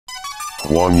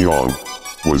Huang Yong,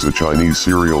 was a Chinese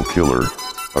serial killer,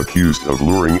 accused of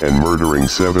luring and murdering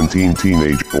 17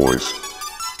 teenage boys.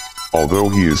 Although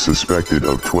he is suspected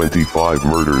of 25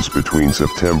 murders between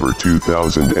September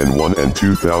 2001 and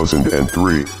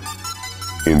 2003.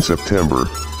 In September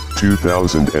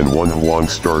 2001, Huang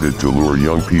started to lure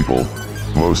young people,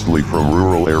 mostly from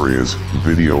rural areas,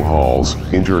 video halls,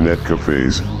 internet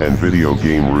cafes, and video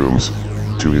game rooms,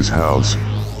 to his house,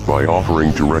 by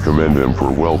offering to recommend them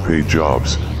for well-paid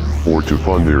jobs, or to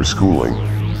fund their schooling.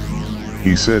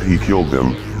 He said he killed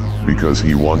them, because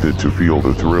he wanted to feel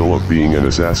the thrill of being an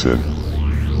assassin.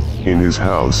 In his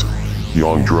house,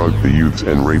 Yong drugged the youths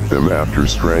and raped them after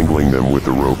strangling them with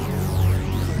a rope.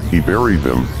 He buried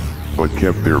them, but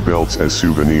kept their belts as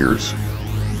souvenirs.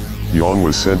 Yong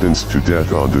was sentenced to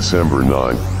death on December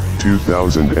 9,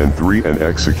 2003 and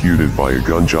executed by a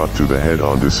gunshot to the head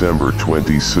on December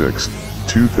 26,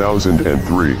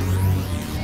 2003.